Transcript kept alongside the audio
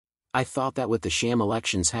I thought that with the sham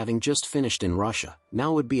elections having just finished in Russia,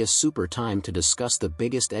 now would be a super time to discuss the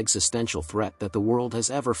biggest existential threat that the world has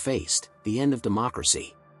ever faced, the end of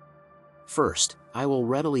democracy. First, I will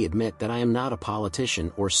readily admit that I am not a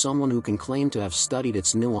politician or someone who can claim to have studied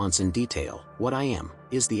its nuance in detail. What I am,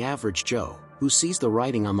 is the average Joe, who sees the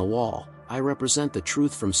writing on the wall. I represent the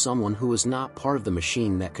truth from someone who is not part of the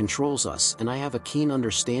machine that controls us, and I have a keen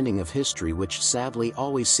understanding of history which sadly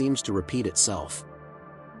always seems to repeat itself.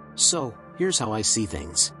 So, here's how I see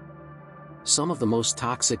things. Some of the most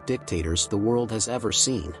toxic dictators the world has ever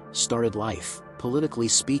seen started life, politically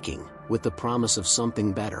speaking, with the promise of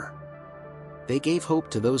something better. They gave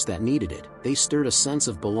hope to those that needed it. They stirred a sense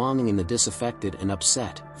of belonging in the disaffected and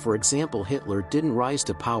upset. For example, Hitler didn't rise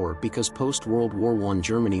to power because post-World War I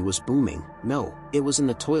Germany was booming. No, it was in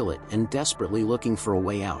the toilet and desperately looking for a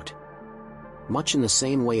way out. Much in the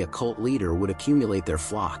same way a cult leader would accumulate their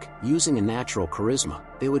flock, using a natural charisma,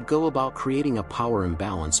 they would go about creating a power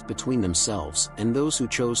imbalance between themselves and those who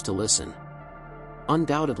chose to listen.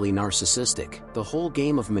 Undoubtedly narcissistic, the whole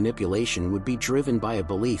game of manipulation would be driven by a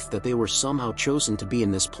belief that they were somehow chosen to be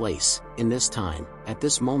in this place, in this time, at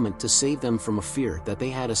this moment to save them from a fear that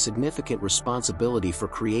they had a significant responsibility for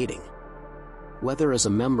creating. Whether as a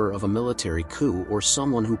member of a military coup or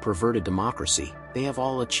someone who perverted democracy, they have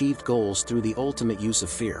all achieved goals through the ultimate use of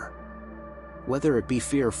fear. Whether it be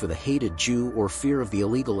fear for the hated Jew or fear of the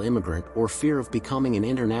illegal immigrant or fear of becoming an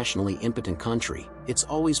internationally impotent country, it's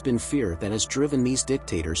always been fear that has driven these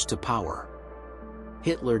dictators to power.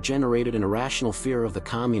 Hitler generated an irrational fear of the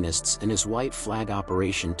communists and his white flag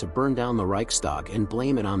operation to burn down the Reichstag and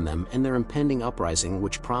blame it on them and their impending uprising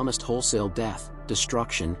which promised wholesale death,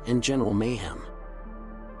 destruction, and general mayhem.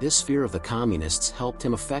 This fear of the communists helped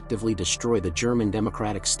him effectively destroy the German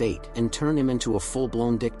democratic state and turn him into a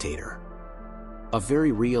full-blown dictator. A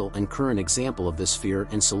very real and current example of this fear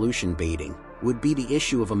and solution baiting would be the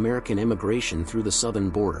issue of American immigration through the southern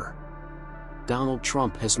border. Donald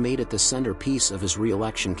Trump has made it the centerpiece of his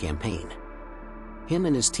re-election campaign. Him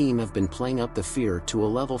and his team have been playing up the fear to a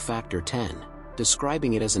level factor 10,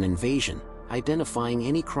 describing it as an invasion, identifying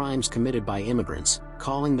any crimes committed by immigrants,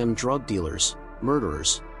 calling them drug dealers,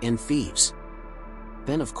 murderers, and thieves.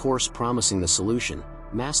 Then of course promising the solution,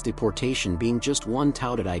 mass deportation being just one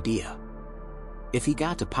touted idea. If he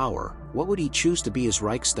got to power, what would he choose to be his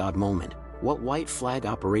Reichstag moment? What white flag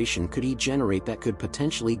operation could he generate that could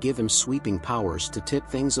potentially give him sweeping powers to tip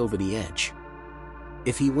things over the edge?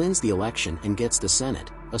 If he wins the election and gets the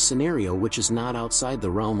Senate, a scenario which is not outside the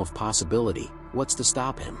realm of possibility, what's to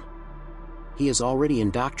stop him? He has already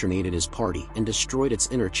indoctrinated his party and destroyed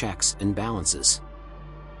its inner checks and balances.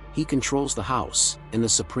 He controls the House, and the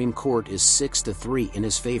Supreme Court is 6-3 in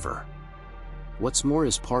his favor. What's more,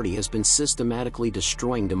 his party has been systematically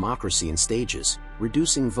destroying democracy in stages,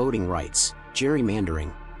 reducing voting rights,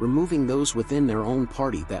 gerrymandering, removing those within their own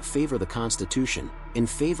party that favor the Constitution, in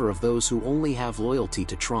favor of those who only have loyalty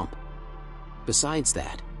to Trump. Besides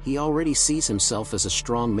that, he already sees himself as a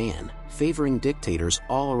strong man, favoring dictators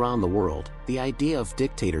all around the world. The idea of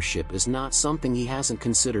dictatorship is not something he hasn't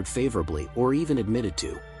considered favorably or even admitted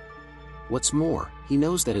to. What's more, he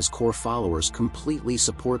knows that his core followers completely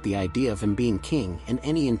support the idea of him being king, and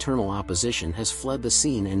any internal opposition has fled the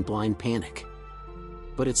scene in blind panic.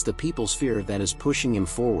 But it's the people's fear that is pushing him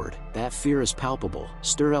forward. That fear is palpable,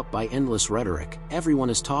 stirred up by endless rhetoric. Everyone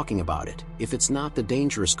is talking about it. If it's not the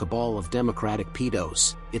dangerous cabal of democratic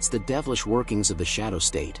pedos, it's the devilish workings of the shadow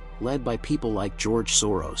state, led by people like George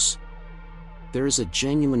Soros. There is a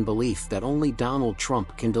genuine belief that only Donald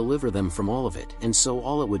Trump can deliver them from all of it, and so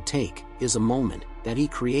all it would take is a moment that he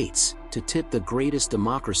creates to tip the greatest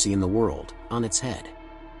democracy in the world on its head.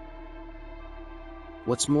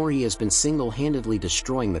 What's more, he has been single-handedly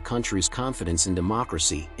destroying the country's confidence in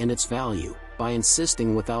democracy and its value by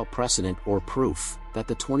insisting without precedent or proof that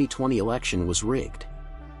the 2020 election was rigged.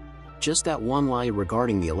 Just that one lie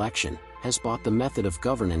regarding the election has brought the method of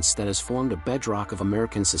governance that has formed a bedrock of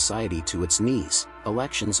American society to its knees.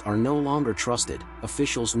 Elections are no longer trusted,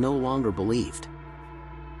 officials no longer believed.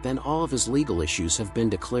 Then all of his legal issues have been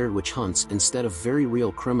declared witch hunts instead of very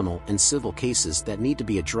real criminal and civil cases that need to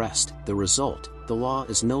be addressed. The result: the law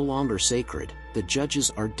is no longer sacred, the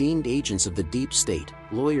judges are deemed agents of the deep state,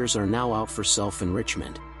 lawyers are now out for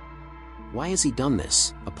self-enrichment. Why has he done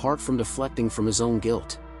this, apart from deflecting from his own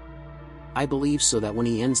guilt? I believe so that when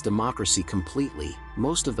he ends democracy completely,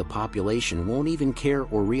 most of the population won't even care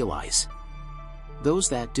or realize. Those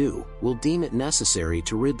that do, will deem it necessary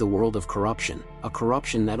to rid the world of corruption, a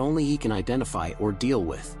corruption that only he can identify or deal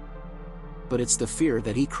with. But it's the fear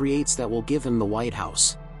that he creates that will give him the White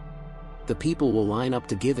House. The people will line up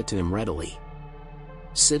to give it to him readily.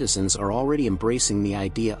 Citizens are already embracing the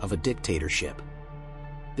idea of a dictatorship.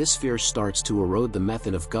 This fear starts to erode the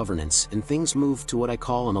method of governance and things move to what I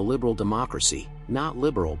call an illiberal democracy, not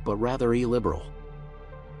liberal but rather illiberal.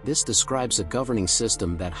 This describes a governing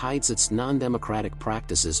system that hides its non-democratic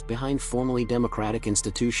practices behind formally democratic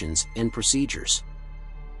institutions and procedures.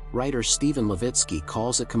 Writer Stephen Levitsky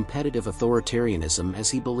calls it competitive authoritarianism as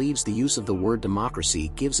he believes the use of the word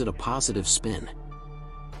democracy gives it a positive spin.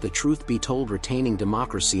 The truth be told, retaining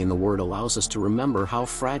democracy in the word allows us to remember how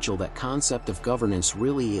fragile that concept of governance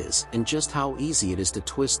really is and just how easy it is to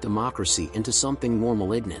twist democracy into something more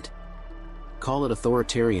malignant. Call it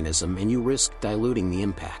authoritarianism and you risk diluting the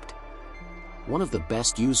impact. One of the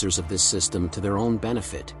best users of this system to their own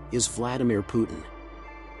benefit is Vladimir Putin.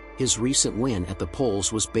 His recent win at the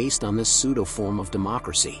polls was based on this pseudo-form of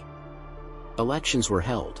democracy. Elections were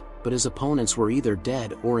held, but his opponents were either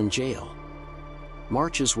dead or in jail.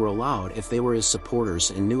 Marches were allowed if they were his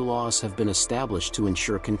supporters, and new laws have been established to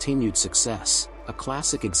ensure continued success. A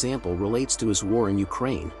classic example relates to his war in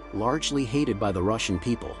Ukraine, largely hated by the Russian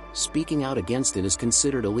people. Speaking out against it is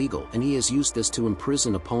considered illegal, and he has used this to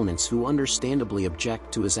imprison opponents who understandably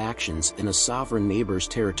object to his actions in a sovereign neighbor's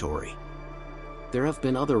territory. There have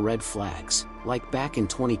been other red flags, like back in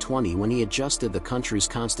 2020 when he adjusted the country's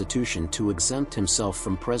constitution to exempt himself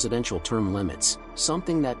from presidential term limits,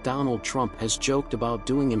 something that Donald Trump has joked about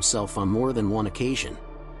doing himself on more than one occasion.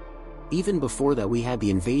 Even before that, we had the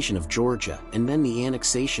invasion of Georgia and then the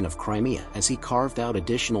annexation of Crimea as he carved out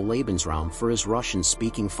additional Lebensraum for his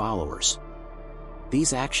Russian-speaking followers.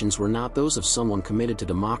 These actions were not those of someone committed to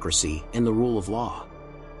democracy and the rule of law.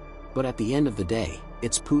 But at the end of the day,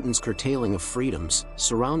 it's Putin's curtailing of freedoms,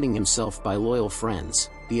 surrounding himself by loyal friends,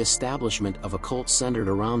 the establishment of a cult centered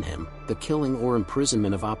around him, the killing or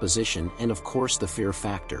imprisonment of opposition, and of course the fear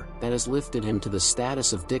factor, that has lifted him to the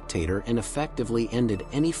status of dictator and effectively ended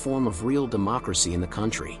any form of real democracy in the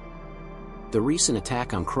country. The recent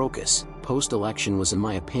attack on Crocus, post-election, was in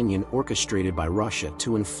my opinion orchestrated by Russia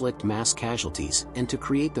to inflict mass casualties and to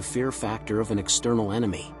create the fear factor of an external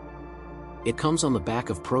enemy. It comes on the back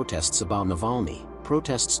of protests about Navalny,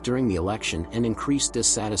 protests during the election, and increased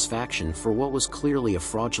dissatisfaction for what was clearly a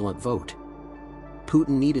fraudulent vote.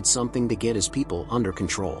 Putin needed something to get his people under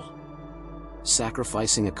control.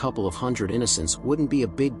 Sacrificing a couple of hundred innocents wouldn't be a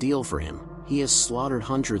big deal for him. He has slaughtered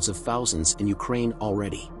hundreds of thousands in Ukraine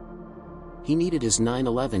already. He needed his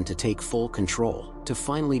 9/11 to take full control, to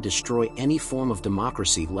finally destroy any form of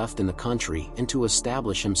democracy left in the country and to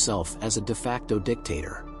establish himself as a de facto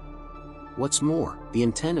dictator. What's more, the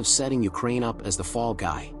intent of setting Ukraine up as the fall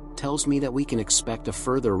guy tells me that we can expect a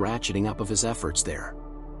further ratcheting up of his efforts there.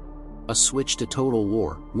 A switch to total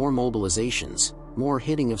war, more mobilizations, more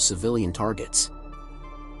hitting of civilian targets.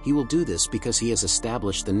 He will do this because he has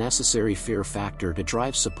established the necessary fear factor to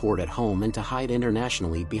drive support at home and to hide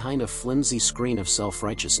internationally behind a flimsy screen of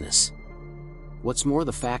self-righteousness. What's more,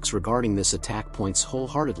 the facts regarding this attack points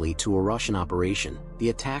wholeheartedly to a Russian operation. The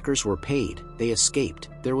attackers were paid, they escaped,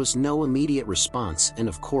 there was no immediate response, and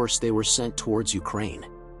of course they were sent towards Ukraine.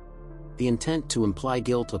 The intent to imply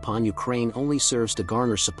guilt upon Ukraine only serves to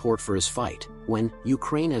garner support for his fight, when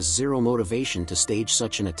Ukraine has zero motivation to stage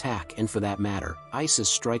such an attack, and for that matter, ISIS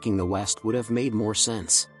striking the West would have made more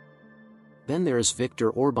sense. Then there is Viktor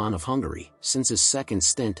Orban of Hungary. Since his second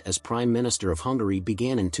stint as Prime Minister of Hungary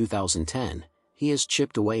began in 2010, he has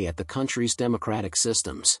chipped away at the country's democratic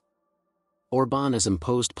systems. Orban has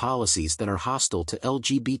imposed policies that are hostile to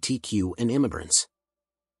LGBTQ and immigrants.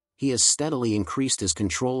 He has steadily increased his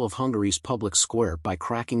control of Hungary's public square by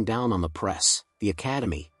cracking down on the press, the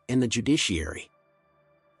academy, and the judiciary.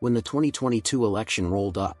 When the 2022 election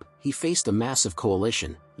rolled up, he faced a massive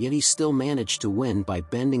coalition, yet he still managed to win by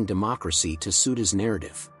bending democracy to suit his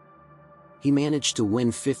narrative. He managed to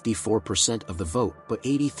win 54% of the vote but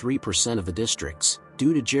 83% of the districts,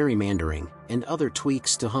 due to gerrymandering and other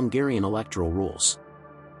tweaks to Hungarian electoral rules.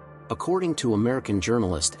 According to American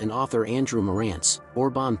journalist and author Andrew Marantz,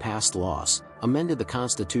 Orban passed laws, amended the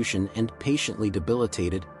constitution, and patiently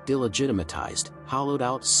debilitated, delegitimatized, hollowed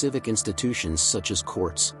out civic institutions such as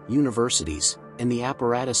courts, universities, and the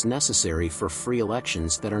apparatus necessary for free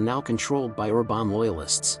elections that are now controlled by Orban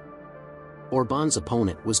loyalists. Orban's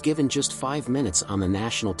opponent was given just 5 minutes on the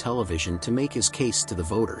national television to make his case to the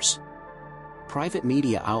voters. Private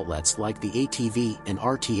media outlets like the ATV and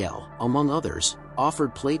RTL, among others,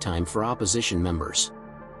 offered playtime for opposition members.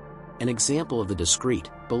 An example of the discreet,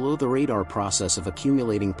 below-the-radar process of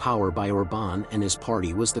accumulating power by Orban and his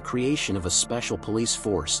party was the creation of a special police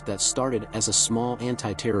force that started as a small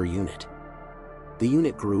anti-terror unit. The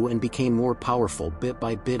unit grew and became more powerful bit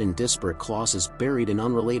by bit in disparate clauses buried in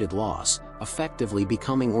unrelated laws, effectively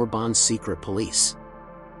becoming Orbán's secret police.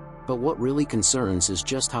 But what really concerns is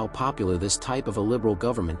just how popular this type of illiberal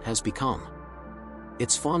government has become.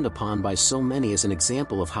 It's fawned upon by so many as an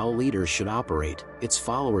example of how leaders should operate. Its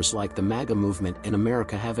followers like the MAGA movement in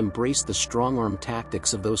America have embraced the strong-arm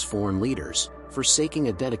tactics of those foreign leaders, forsaking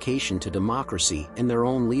a dedication to democracy and their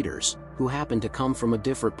own leaders, who happen to come from a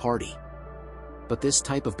different party. But this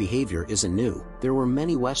type of behavior isn't new. There were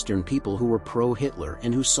many Western people who were pro-Hitler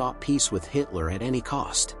and who sought peace with Hitler at any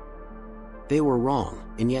cost. They were wrong,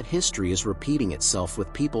 and yet history is repeating itself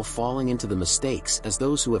with people falling into the mistakes as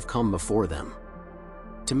those who have come before them.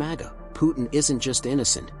 To MAGA, Putin isn't just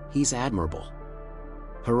innocent, he's admirable.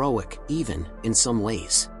 Heroic, even, in some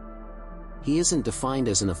ways. He isn't defined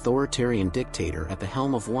as an authoritarian dictator at the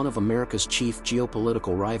helm of one of America's chief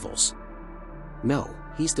geopolitical rivals. No,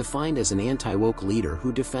 he's defined as an anti-woke leader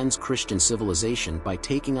who defends Christian civilization by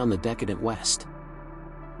taking on the decadent West.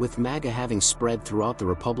 With MAGA having spread throughout the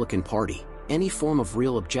Republican Party, any form of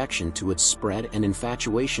real objection to its spread and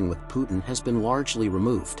infatuation with Putin has been largely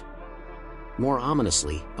removed. More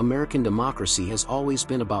ominously, American democracy has always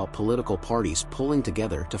been about political parties pulling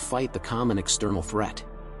together to fight the common external threat.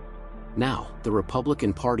 Now, the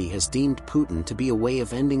Republican Party has deemed Putin to be a way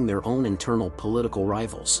of ending their own internal political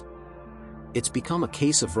rivals. It's become a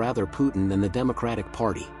case of rather Putin than the Democratic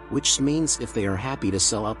Party, which means if they are happy to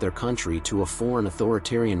sell out their country to a foreign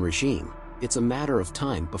authoritarian regime, it's a matter of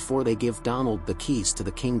time before they give Donald the keys to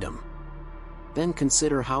the kingdom. Then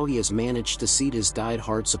consider how he has managed to seat his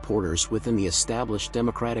die-hard supporters within the established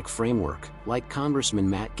Democratic framework, like Congressman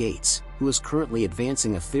Matt Gaetz, who is currently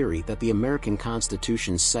advancing a theory that the American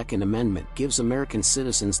Constitution's Second Amendment gives American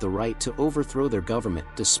citizens the right to overthrow their government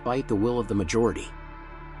despite the will of the majority.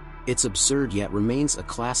 It's absurd yet remains a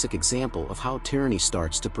classic example of how tyranny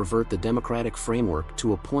starts to pervert the democratic framework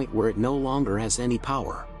to a point where it no longer has any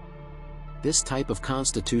power. This type of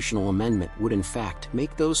constitutional amendment would in fact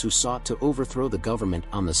make those who sought to overthrow the government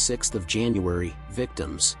on the 6th of January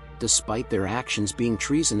victims, despite their actions being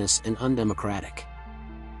treasonous and undemocratic.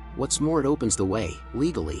 What's more, it opens the way,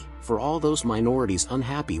 legally, for all those minorities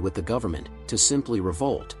unhappy with the government to simply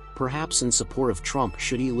revolt, perhaps in support of Trump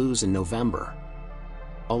should he lose in November.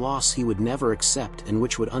 A loss he would never accept and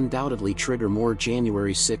which would undoubtedly trigger more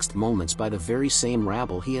January 6th moments by the very same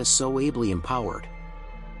rabble he has so ably empowered.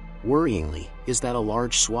 Worryingly, is that a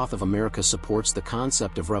large swath of America supports the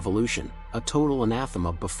concept of revolution, a total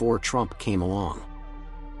anathema before Trump came along.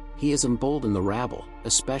 He has emboldened the rabble,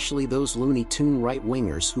 especially those Looney Tune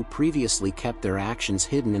right-wingers who previously kept their actions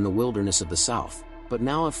hidden in the wilderness of the South, but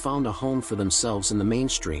now have found a home for themselves in the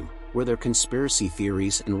mainstream, where their conspiracy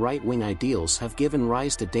theories and right-wing ideals have given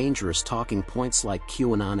rise to dangerous talking points like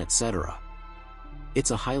QAnon, etc.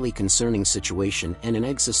 It's a highly concerning situation and an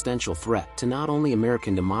existential threat to not only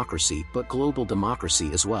American democracy but global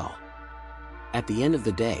democracy as well. At the end of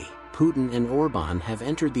the day, Putin and Orbán have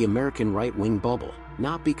entered the American right-wing bubble,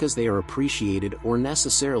 not because they are appreciated or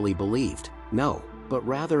necessarily believed, no, but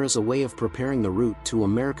rather as a way of preparing the route to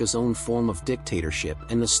America's own form of dictatorship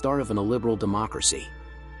and the start of an illiberal democracy.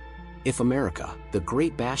 If America, the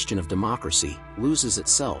great bastion of democracy, loses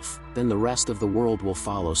itself, then the rest of the world will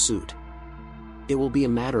follow suit. It will be a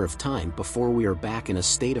matter of time before we are back in a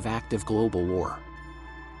state of active global war.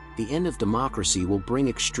 The end of democracy will bring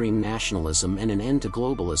extreme nationalism and an end to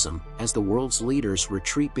globalism, as the world's leaders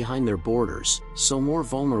retreat behind their borders, so more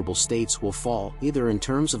vulnerable states will fall, either in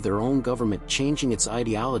terms of their own government changing its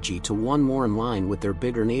ideology to one more in line with their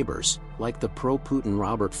bigger neighbors, like the pro-Putin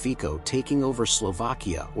Robert Fico taking over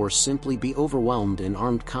Slovakia, or simply be overwhelmed in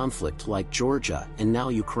armed conflict like Georgia and now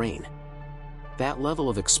Ukraine. That level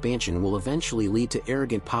of expansion will eventually lead to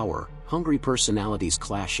arrogant power, hungry personalities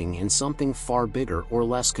clashing, and something far bigger or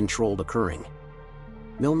less controlled occurring.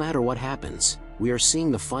 No matter what happens, we are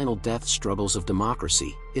seeing the final death struggles of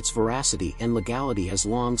democracy. Its veracity and legality has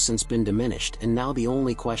long since been diminished, and now the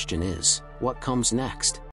only question is, what comes next?